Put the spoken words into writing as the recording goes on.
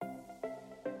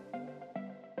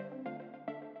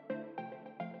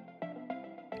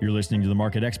You're listening to the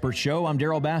Market Expert Show. I'm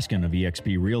Daryl Baskin of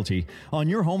eXpo Realty on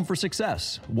your home for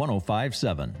success,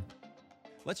 105.7.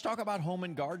 Let's talk about home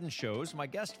and garden shows. My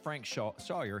guest, Frank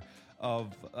Sawyer,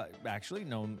 actually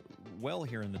known well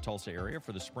here in the Tulsa area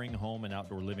for the Spring Home and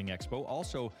Outdoor Living Expo.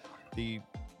 Also, the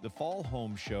Fall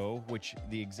Home Show, which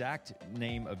the exact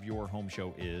name of your home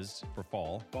show is for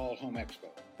fall. Fall Home Expo.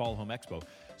 Fall Home Expo.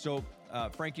 So,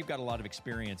 Frank, you've got a lot of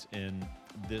experience in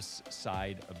this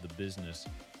side of the business,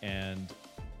 and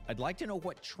I'd like to know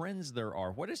what trends there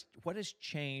are. What has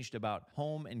changed about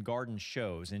home and garden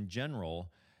shows in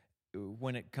general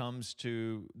when it comes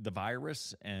to the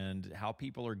virus and how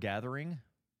people are gathering?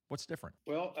 What's different?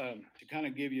 Well, to kind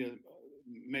of give you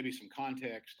maybe some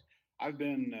context, I've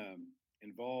been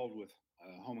involved with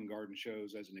home and garden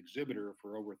shows as an exhibitor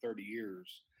for over 30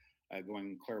 years,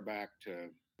 going clear back to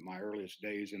my earliest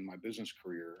days in my business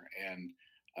career. And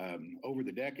over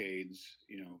the decades,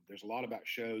 there's a lot about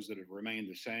shows that have remained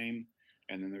the same.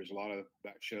 And then there's a lot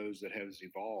about shows that has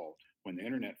evolved. When the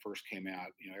internet first came out,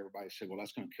 everybody said, well,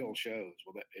 that's going to kill shows.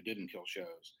 Well, it didn't kill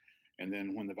shows. And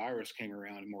then when the virus came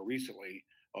around more recently,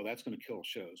 oh, that's going to kill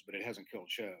shows, but it hasn't killed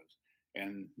shows.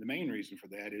 And the main reason for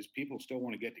that is people still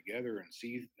want to get together and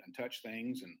see and touch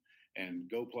things and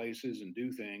go places and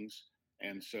do things.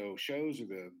 And so shows are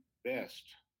the best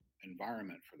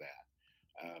environment for that.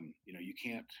 You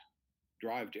can't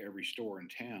drive to every store in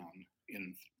town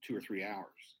in 2 or 3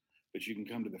 hours, but you can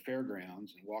come to the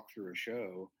fairgrounds and walk through a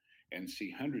show and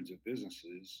see hundreds of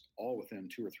businesses all within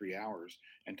 2 or 3 hours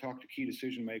and talk to key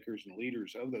decision makers and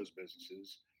leaders of those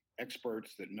businesses,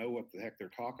 experts that know what the heck they're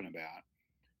talking about,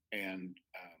 and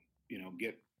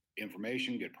get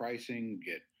information, get pricing,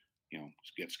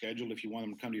 get scheduled if you want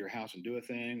them to come to your house and do a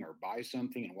thing or buy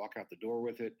something and walk out the door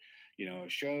with it. A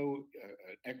show,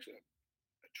 a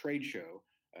trade show,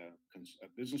 a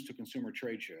business to consumer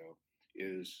trade show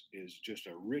is just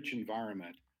a rich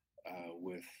environment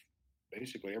with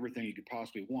basically everything you could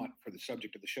possibly want for the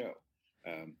subject of the show,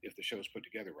 if the show is put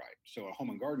together right. So a home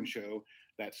and garden show,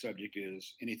 that subject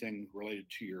is anything related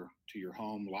to your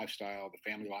home lifestyle, the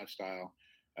family lifestyle,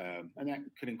 and that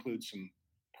could include some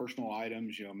personal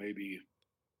items, maybe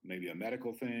a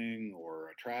medical thing or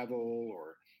a travel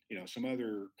or some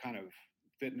other kind of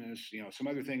fitness, some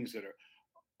other things that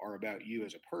are about you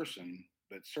as a person.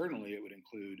 But certainly it would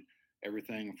include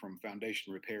everything from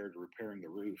foundation repair to repairing the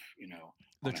roof,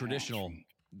 the traditional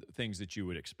things that you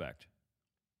would expect.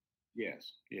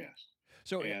 Yes.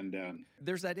 So, and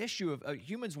there's that issue of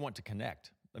humans want to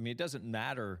connect. I mean, it doesn't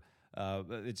matter.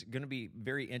 It's going to be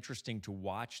very interesting to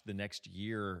watch the next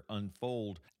year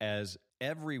unfold as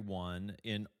everyone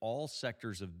in all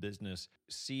sectors of business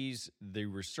sees the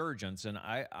resurgence. And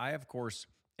I of course,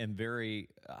 am very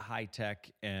high tech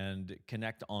and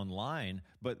connect online,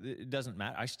 but it doesn't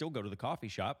matter. I still go to the coffee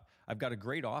shop. I've got a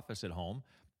great office at home,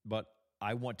 but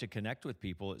I want to connect with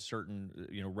people at certain,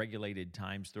 regulated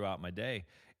times throughout my day.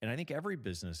 And I think every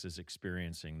business is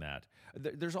experiencing that.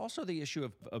 There's also the issue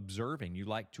of observing. You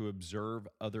like to observe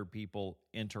other people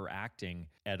interacting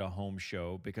at a home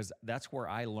show because that's where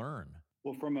I learn.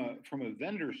 Well, from a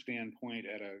vendor standpoint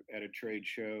at a trade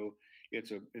show,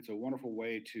 it's a wonderful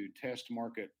way to test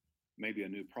market maybe a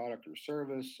new product or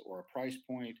service or a price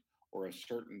point or a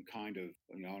certain kind of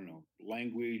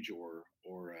language or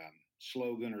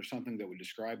slogan or something that would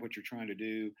describe what you're trying to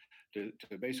do, to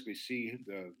basically see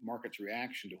the market's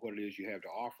reaction to what it is you have to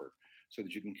offer, so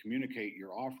that you can communicate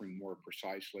your offering more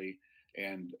precisely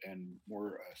and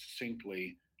more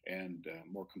succinctly and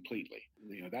more completely,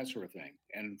 that sort of thing.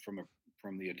 And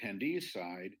from the attendees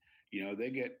side, they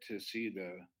get to see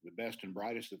the best and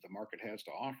brightest that the market has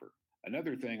to offer.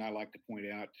 Another thing I like to point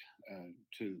out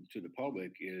to the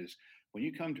public is when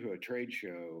you come to a trade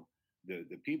show, the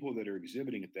people that are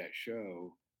exhibiting at that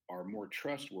show are more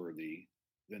trustworthy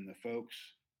than the folks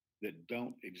that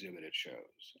don't exhibit at shows.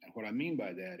 And what I mean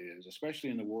by that is, especially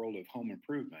in the world of home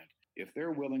improvement, if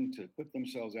they're willing to put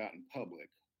themselves out in public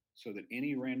so that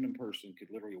any random person could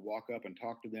literally walk up and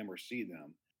talk to them or see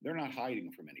them, they're not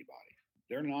hiding from anybody.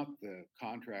 They're not the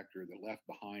contractor that left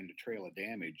behind a trail of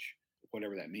damage,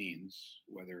 whatever that means,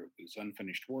 whether it's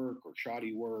unfinished work or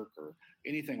shoddy work or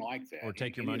anything like that. Or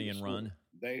take your money and run.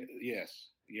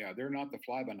 They're not the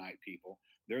fly-by-night people.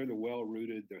 They're the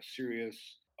well-rooted, they're serious.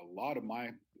 A lot of my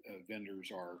vendors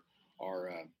are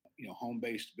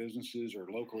home-based businesses or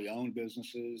locally owned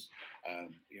businesses.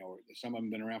 Some of them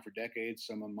have been around for decades.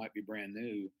 Some of them might be brand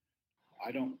new.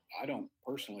 I don't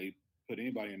personally put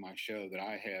anybody in my show that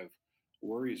I have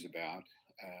worries about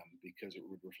because it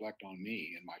would reflect on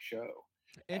me and my show.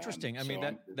 Interesting.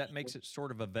 That makes it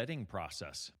sort of a vetting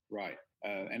process. Right.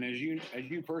 And as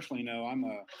you personally know, I'm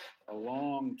a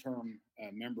long-term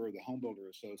member of the Home Builder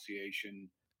Association.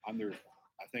 I'm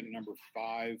I think, number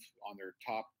 5 on their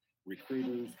top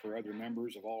recruiters for other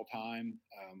members of all time.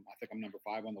 I think I'm number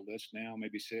 5 on the list now,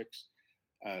 maybe 6,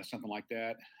 something like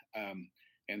that.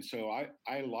 And so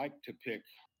I like to pick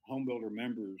Home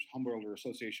Builder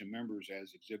Association members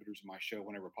as exhibitors of my show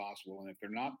whenever possible. And if they're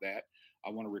not that,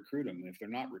 I want to recruit them. And if they're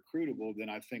not recruitable, then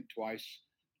I think twice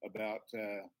about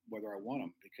whether I want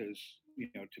them, because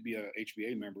to be a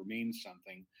HBA member means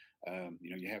something.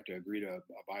 You have to agree to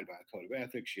abide by a code of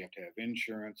ethics. You have to have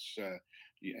insurance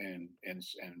and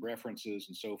references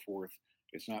and so forth.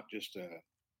 It's not just a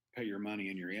pay your money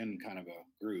and you're in kind of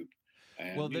a group.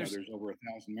 And well, there's over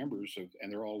 1,000 members,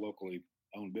 and they're all locally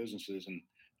owned businesses, and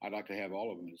I'd like to have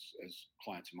all of them as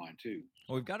clients of mine too.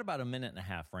 Well, we've got about a minute and a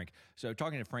half, Frank. So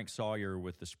talking to Frank Sawyer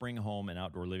with the Spring Home and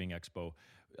Outdoor Living Expo,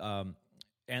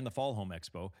 and the Fall Home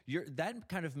Expo, that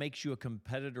kind of makes you a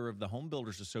competitor of the Home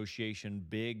Builders Association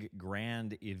big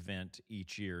grand event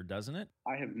each year, doesn't it?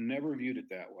 I have never viewed it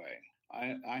that way.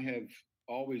 I have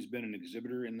always been an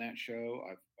exhibitor in that show.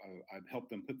 I've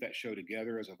helped them put that show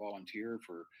together as a volunteer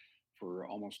for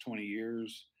almost 20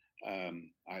 years.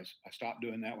 I stopped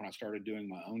doing that when I started doing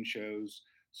my own shows,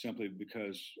 simply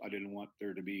because I didn't want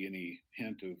there to be any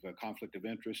hint of conflict of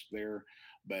interest there.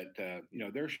 But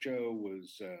their show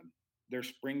was their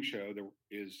spring show. There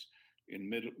is in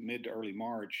mid to early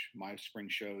March. My spring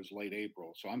show is late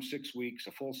April, so I'm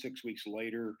a full 6 weeks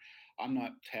later. I'm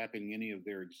not tapping any of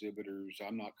their exhibitors.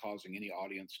 I'm not causing any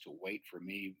audience to wait for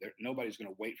me. Nobody's going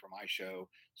to wait for my show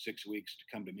 6 weeks to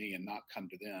come to me and not come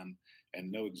to them,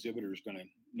 and no exhibitor is going to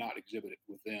not exhibit it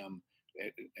with them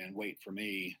and wait for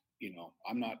me.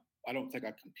 I don't think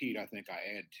I compete. I think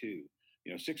I add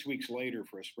to. 6 weeks later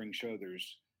for a spring show,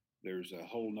 there's a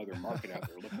whole nother market out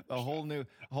there looking for a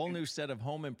whole new set of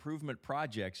home improvement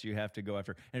projects you have to go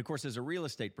after. And of course, as a real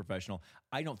estate professional,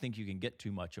 I don't think you can get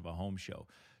too much of a home show.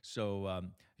 So I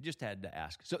just had to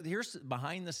ask. So here's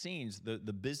behind the scenes, the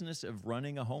business of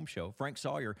running a home show. Frank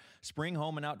Sawyer, Spring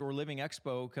Home and Outdoor Living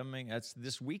Expo coming. That's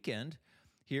this weekend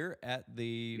here at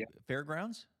the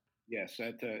fairgrounds. Yes,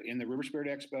 in the River Spirit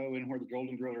Expo, in where the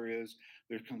Golden Driller is.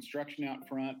 There's construction out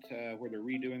front where they're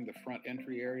redoing the front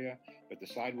entry area, but the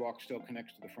sidewalk still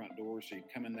connects to the front door, so you can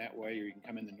come in that way or you can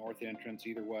come in the north entrance,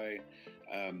 either way.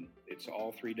 It's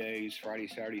all 3 days, Friday,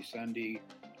 Saturday, Sunday.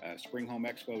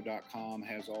 SpringHomeExpo.com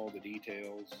has all the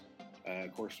details.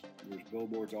 Of course, there's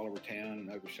billboards all over town and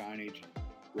other signage,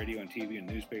 radio and TV and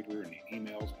newspaper and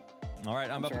emails. All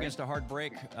right, I'm up against a hard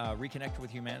break. Reconnect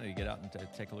with humanity. Get out and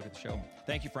take a look at the show.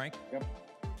 Thank you, Frank. Yep,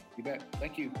 you bet.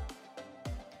 Thank you.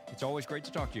 It's always great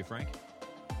to talk to you, Frank.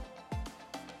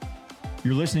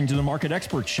 You're listening to the Market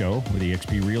Experts Show with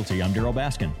eXp Realty. I'm Daryl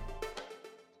Baskin.